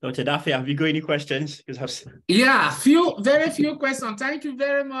 Dr. Edafe, have you got any questions? Yeah, very few questions. Thank you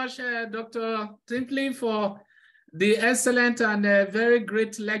very much, Dr. Timperley, for the excellent and very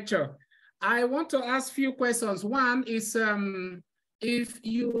great lecture. I want to ask a few questions. One is, if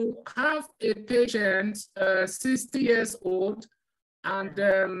you have a patient, 60 years old,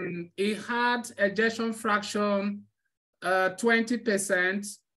 and he had ejection fraction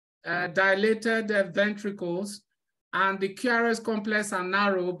 20%, dilated ventricles, and the QRS complex are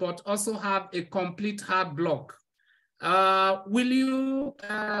narrow, but also have a complete heart block. Will you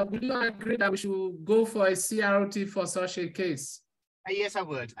agree that we should go for a CRT for such a case? Yes, I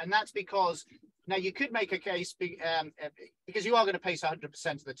would. And that's because, now you could make a case because you are going to pace 100%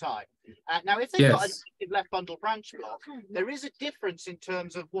 of the time. Now, if they've got a left bundle branch block, there is a difference in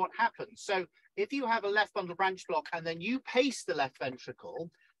terms of what happens. So if you have a left bundle branch block and then you pace the left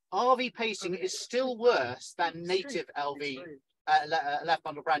ventricle, RV pacing is still worse than native LV left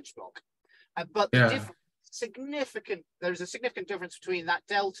bundle branch block. But the difference, there is a significant difference between that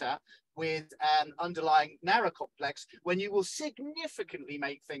delta with an underlying narrow complex when you will significantly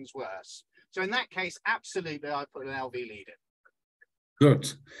make things worse. So in that case, absolutely, I put an LV lead in.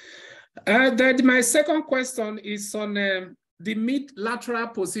 Good. Then my second question is on the mid-lateral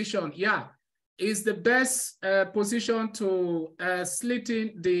position. Yeah, is the best position to slit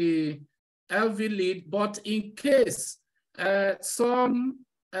in the LV lead, but in case you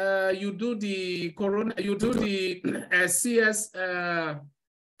do the CS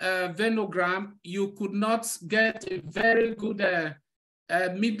venogram, you could not get a very good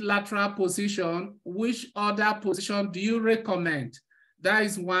mid-lateral position. Which other position do you recommend? That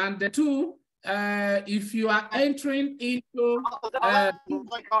is one. The two, if you are entering into... I'll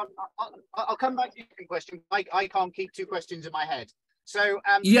come back to your question. I can't keep 2 questions in my head. So,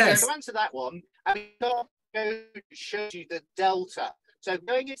 yes. So to answer that one, I mean, I'll go show you the delta. So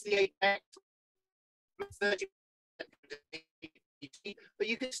going into the apex, 30%, but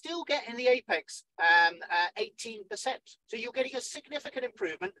you can still get in the apex 18%. So you're getting a significant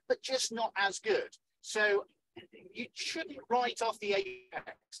improvement, but just not as good. So you shouldn't write off the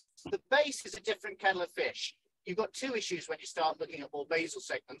apex. The base is a different kettle of fish. You've got 2 issues when you start looking at more basal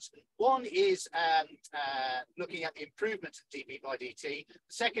segments. One is looking at the improvement of dB by dt. The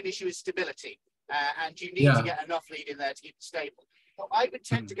second issue is stability, and you need to get enough lead in there to keep it stable. So I would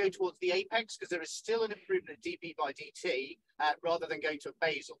tend to go towards the apex because there is still an improvement in dB by dt rather than going to a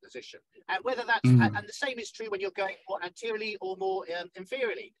basal position. And whether that's, and the same is true when you're going more anteriorly or more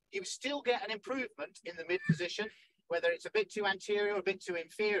inferiorly. You still get an improvement in the mid position, whether it's a bit too anterior or a bit too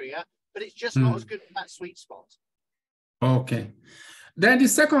inferior, but it's just not as good in that sweet spot. Okay. Then the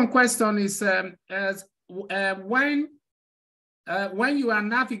second question is, when you are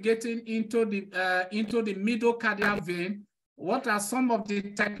navigating into the middle cardiac vein, what are some of the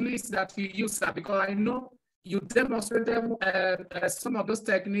techniques that you use? Because I know you demonstrated some of those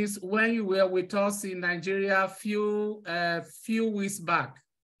techniques when you were with us in Nigeria few weeks back.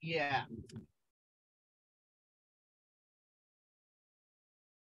 Yeah.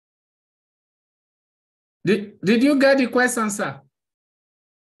 Did you get the question, sir?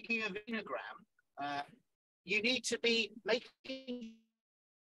 Making a venogram, you need to be making.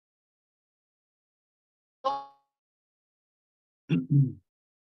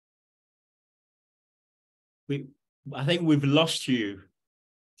 I think we've lost you,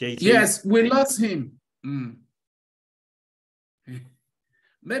 JT. Yes, we lost him.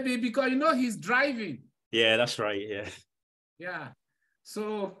 Maybe because he's driving. Yeah, that's right. Yeah. Yeah.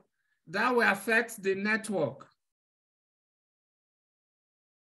 So that will affect the network.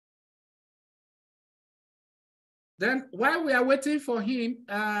 Then while we are waiting for him,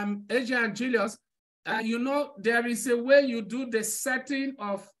 AJ and Julius, there is a way you do the setting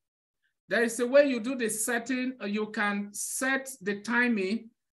of, you can set the timing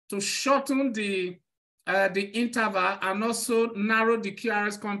to shorten the interval and also narrow the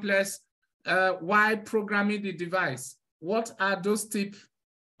QRS complex while programming the device. What are those tips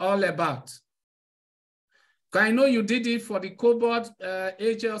all about? I know you did it for the cobalt.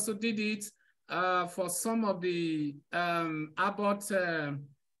 AJ also did it for some of the Abbott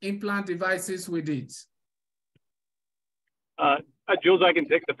implant devices we did. Jules, I can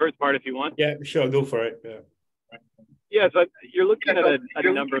take the first part if you want. Yeah, sure, go for it. Yeah, so you're looking at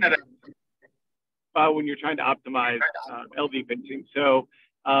a number of when you're trying to optimize LV pacing. So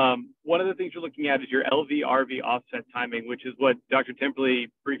one of the things you're looking at is your LV-RV offset timing, which is what Dr. Timperley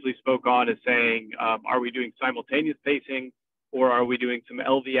briefly spoke on, as saying, are we doing simultaneous pacing or are we doing some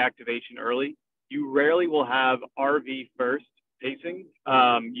LV activation early? You rarely will have RV first pacing.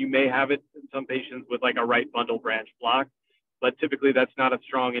 You may have it in some patients with like a right bundle branch block, but typically that's not a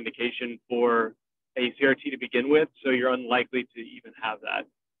strong indication for a CRT to begin with, so you're unlikely to even have that.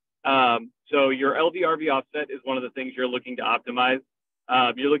 So your LV-RV offset is one of the things you're looking to optimize.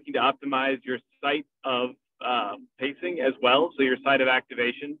 You're looking to optimize your site of pacing as well, so your site of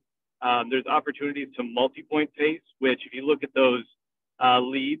activation. There's opportunities to multi-point pace, which if you look at those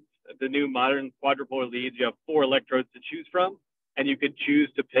leads, the new modern quadrupolar leads, you have 4 electrodes to choose from, and you could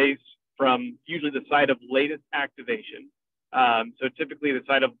choose to pace from usually the site of latest activation. So typically the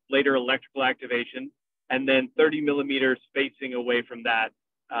site of later electrical activation, and then 30 millimeter spacing away from that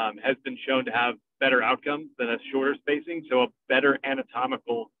has been shown to have better outcomes than a shorter spacing, so a better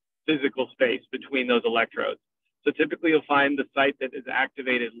anatomical physical space between those electrodes. So typically you'll find the site that is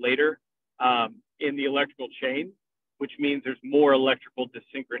activated later in the electrical chain, which means there's more electrical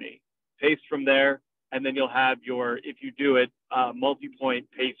desynchrony. Pace from there, and then you'll have your, if you do it, multi-point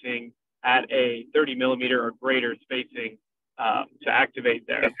pacing at a 30 millimeter or greater spacing to activate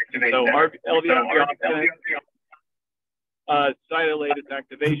there. So LV-RV offset, site of latest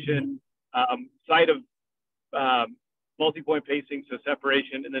activation, site of multi-point pacing, so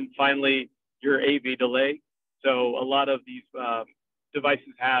separation, and then finally your AV delay. So a lot of these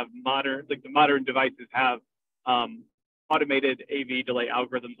devices have the modern devices have automated AV delay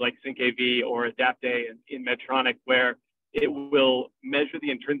algorithms like SyncAV or Edafe in Medtronic, where it will measure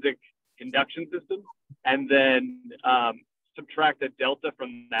the intrinsic conduction system and then subtract a delta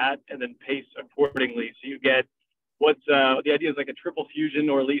from that and then pace accordingly. So you get what's the idea is like a triple fusion,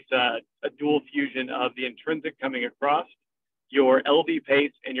 or at least a dual fusion of the intrinsic coming across, your LV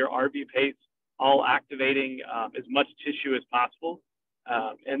pace and your RV pace, all activating as much tissue as possible.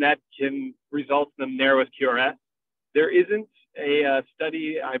 And that can result in the narrowest QRS. There isn't a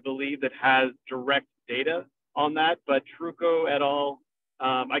study, I believe, that has direct data on that, but Trucco et al.,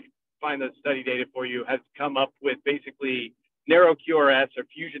 I can find the study data for you, has come up with basically narrow QRS or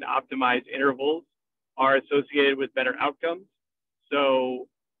fusion optimized intervals are associated with better outcomes. So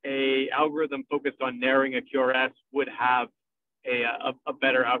a algorithm focused on narrowing a QRS would have a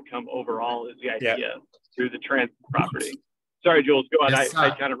better outcome overall, is the idea through the trans property. Sorry, Jules, go on. Yes,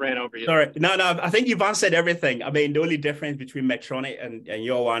 I kind of ran over you. Sorry. No, I think you've answered everything. I mean, the only difference between Medtronic and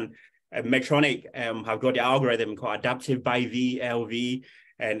your one, Medtronic have got the algorithm called adaptive by V, LV,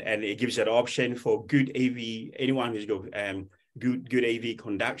 and it gives an option for good AV. Anyone who's got good AV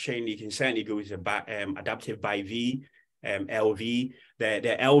conduction, you can certainly go with adaptive by V, LV.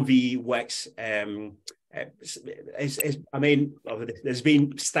 The LV works. I mean, there's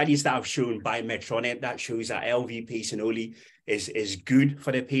been studies that have shown by Medtronic that shows that LV pacing only is good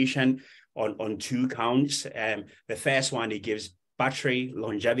for the patient on 2 counts. The first one, it gives battery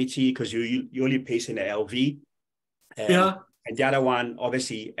longevity because you only pacing the LV. And the other one,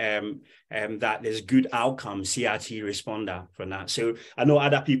 obviously, that there's good outcome, CRT responder from that. So I know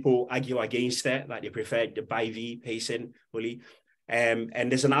other people argue against that, like they prefer the by V pacing only. And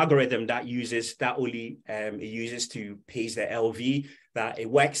there's an algorithm that uses that only it uses to pace the LV, that it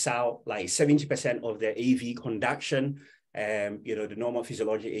works out like 70% of the AV conduction, the normal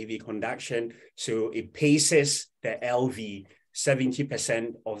physiologic AV conduction. So it paces the LV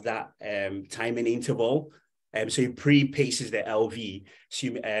 70% of that timing interval. So it pre-paces the LV,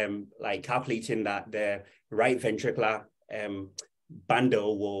 so, like calculating that the right ventricular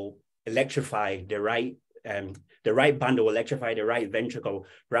bundle will electrify the right bundle will electrify the right ventricle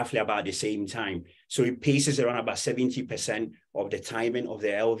roughly about the same time. So it paces around about 70% of the timing of the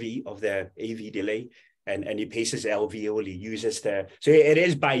LV, of the AV delay, and it paces LV only, uses so it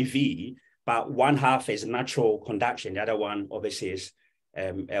is by V, but one half is natural conduction. The other one obviously is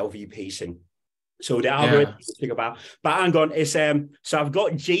LV pacing. So the algorithm to think about, but hang on, it's so I've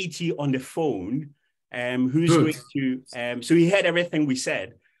got JT on the phone, who's going to so he heard everything we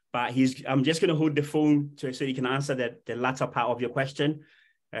said, but I'm just going to hold the phone so he can answer the latter part of your question.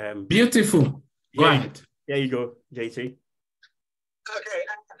 Beautiful. Go ahead. There you go, JT. Okay,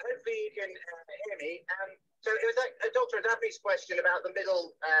 hopefully you can hear me. So it was Dr. Edafe's question about the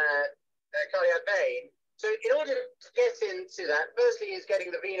middle cardiac vein. So in order to get into that, firstly is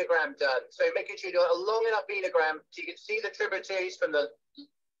getting the venogram done. So making sure you've got a long enough venogram so you can see the tributaries from the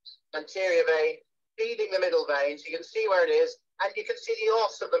anterior vein feeding the middle vein, so you can see where it is, and you can see the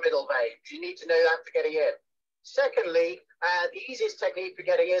os of the middle vein. You need to know that for getting in. Secondly, the easiest technique for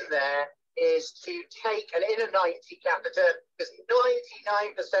getting in there is to take an inner 90 catheter, because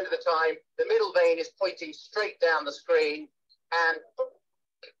 99% of the time, the middle vein is pointing straight down the screen, and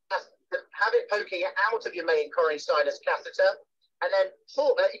have it poking out of your main coronary sinus catheter, and then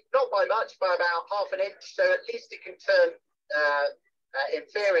pull, not by much, by about ½ inch, so at least it can turn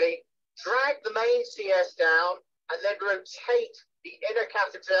inferiorly, drag the main CS down, and then rotate the inner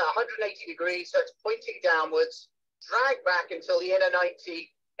catheter 180 degrees, so it's pointing downwards, drag back until the inner 90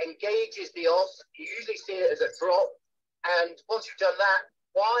 engages the os. You usually see it as a drop, and once you've done that,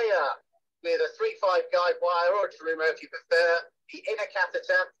 wire with a 3/5 guide wire, or a Terumo if you prefer, the inner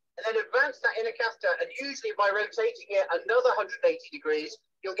catheter, and then advance that inner catheter, and usually by rotating it another 180 degrees,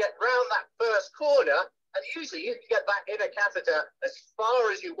 you'll get round that first corner, and usually you can get that inner catheter as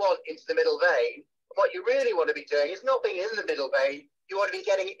far as you want into the middle vein. What you really want to be doing is not being in the middle vein, you want to be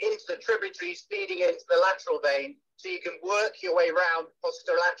getting into the tributaries feeding into the lateral vein, so you can work your way round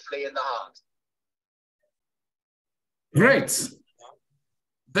posterolaterally in the heart. Great.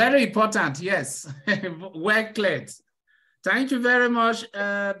 Very important, yes. Well cleared. Thank you very much,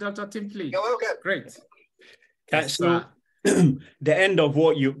 Dr. Timperley. You're welcome. Great. Okay, so the end of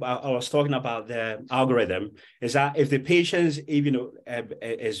what I was talking about, the algorithm, is that if the patient's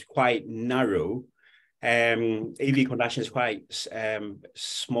is quite narrow, AV conduction is quite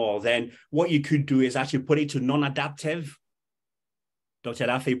small, then what you could do is actually put it to non-adaptive. Dr.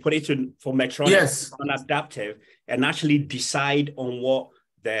 Edafe, put it for Medtronic, yes, non-adaptive, and actually decide on what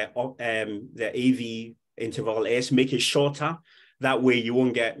the AV interval is, make it shorter. That way you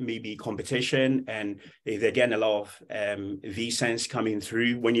won't get maybe competition, and if they're getting a lot of V-sense coming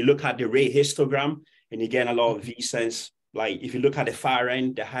through. When you look at the rate histogram and you get a lot of V-sense, like if you look at the far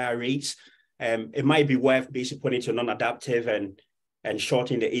end, the higher rates, it might be worth basically putting it to non-adaptive and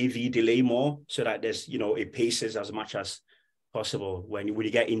shortening the AV delay more, so that there's, it paces as much as possible when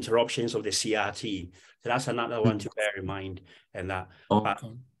you get interruptions of the CRT. So that's another one to bear in mind. And that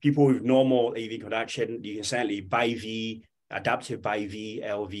people with normal AV conduction, you can certainly BiV, adaptive BiV,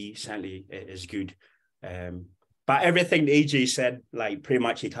 LV, certainly is good. But everything AJ said, like pretty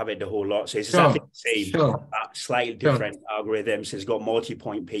much he covered the whole lot. So it's exactly the same, slightly different algorithms. It's got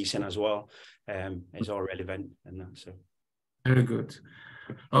multi-point pacing as well. It's all relevant and that. So very good.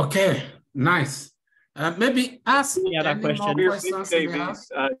 Okay, nice. Maybe ask any other questions.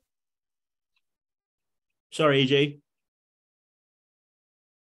 Sorry, AJ.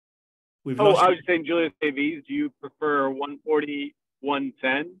 I was saying, Julius AVs, do you prefer 140,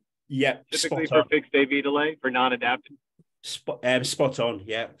 110? Yeah, typically for fixed AV delay, for non-adaptive? Spot on,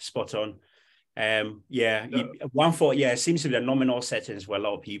 yeah, spot on. 140, yeah, it seems to be the nominal settings for a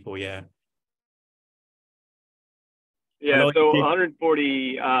lot of people, yeah. Yeah, so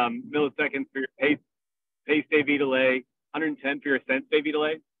 140 milliseconds for your paced AV delay, 110 for your sensed AV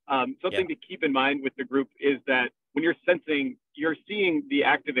delay. Something to keep in mind with the group is that when you're sensing, you're seeing the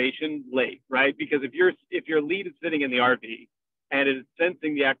activation late, right? Because if your lead is sitting in the RV and it is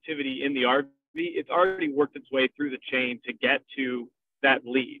sensing the activity in the RV, it's already worked its way through the chain to get to that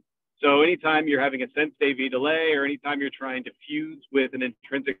lead. So anytime you're having a sensed AV delay, or anytime you're trying to fuse with an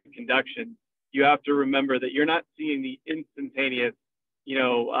intrinsic conduction, you have to remember that you're not seeing the instantaneous,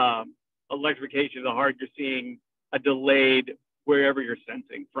 electrification of the heart. You're seeing a delayed wherever you're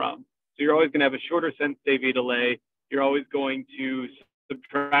sensing from. So you're always going to have a shorter sensed AV delay. You're always going to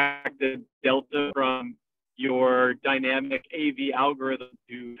subtract the delta from your dynamic AV algorithm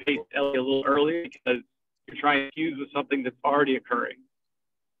to pace LA a little early, because you're trying to fuse with something that's already occurring.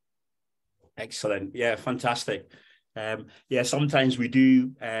 Excellent. Yeah, fantastic. Sometimes we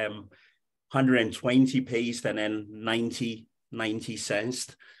do 120 paced and then 90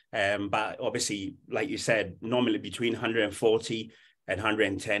 sensed. But obviously, like you said, normally between 140 and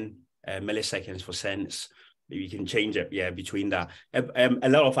 110 milliseconds for sense. You can change it, between that. A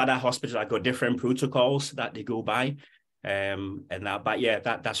lot of other hospitals have got different protocols that they go by, and that. But yeah,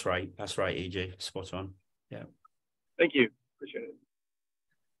 that's right. That's right, AJ. Spot on. Yeah. Thank you. Appreciate it.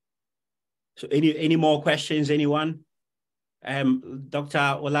 So, any more questions? Anyone?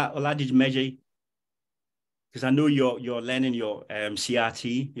 Dr. Oladimeji, because I know you're learning your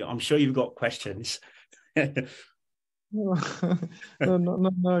CRT. I'm sure you've got questions. No,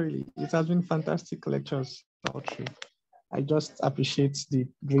 not really. It has been fantastic lectures. I just appreciate the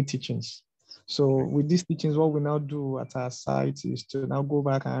great teachings. So with these teachings, what we now do at our site is to now go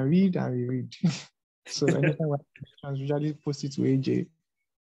back and read and reread. So anytime I usually post it to AJ,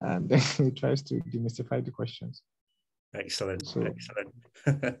 and then he tries to demystify the questions. Excellent. So,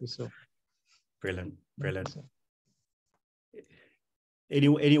 Excellent. so Brilliant. Brilliant.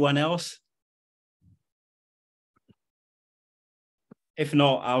 Anyone else? If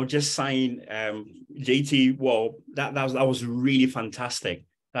not, I'll just sign JT. Well, that was really fantastic.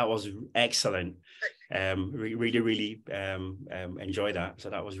 That was excellent. Really enjoyed that. So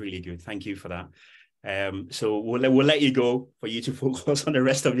that was really good. Thank you for that. So we'll let you go for you to focus on the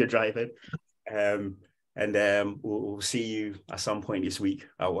rest of your driving. And we'll see you at some point this week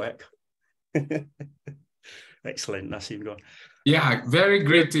at work. Excellent. Nassim, go on. Yeah, very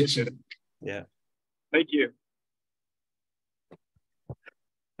great teaching. Yeah. Thank you.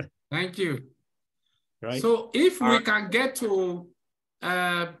 Thank you. Right. So if we can get to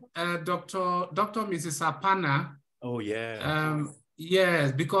Dr. Mrs. Apana. Oh, yeah.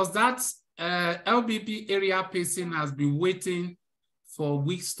 Yes, because that's LBP area pacing has been waiting for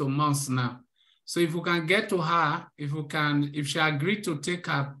weeks to months now. So if we can get to her, if she agreed to take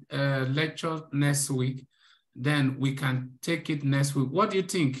her lecture next week, then we can take it next week. What do you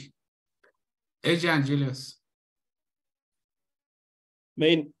think, AJ and Julius? I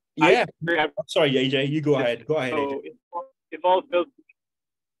mean, yeah. I'm sorry, AJ, you go ahead. Go ahead, AJ. If all goes.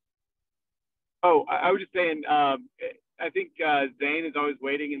 Oh, I was just saying, I think Zane is always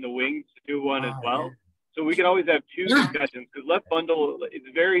waiting in the wings to do one as well. Yeah. So we can always have two discussions, because left bundle is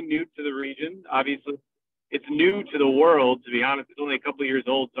very new to the region. Obviously, it's new to the world, to be honest. It's only a couple of years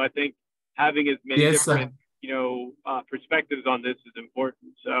old. So I think having as many different, perspectives on this is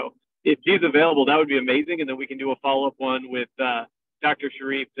important. So if he's available, that would be amazing. And then we can do a follow-up one with Dr.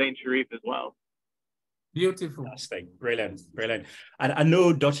 Zane Sharif as well. Beautiful. Fantastic. Brilliant. Brilliant. And I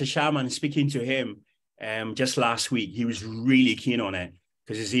know Dr. Sharman, speaking to him just last week, he was really keen on it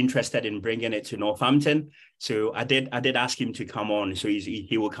because he's interested in bringing it to Northampton. So I did ask him to come on. So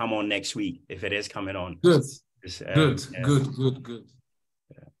he will come on next week if it is coming on. Good. Good. Yeah. Good.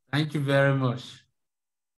 Yeah. Thank you very much.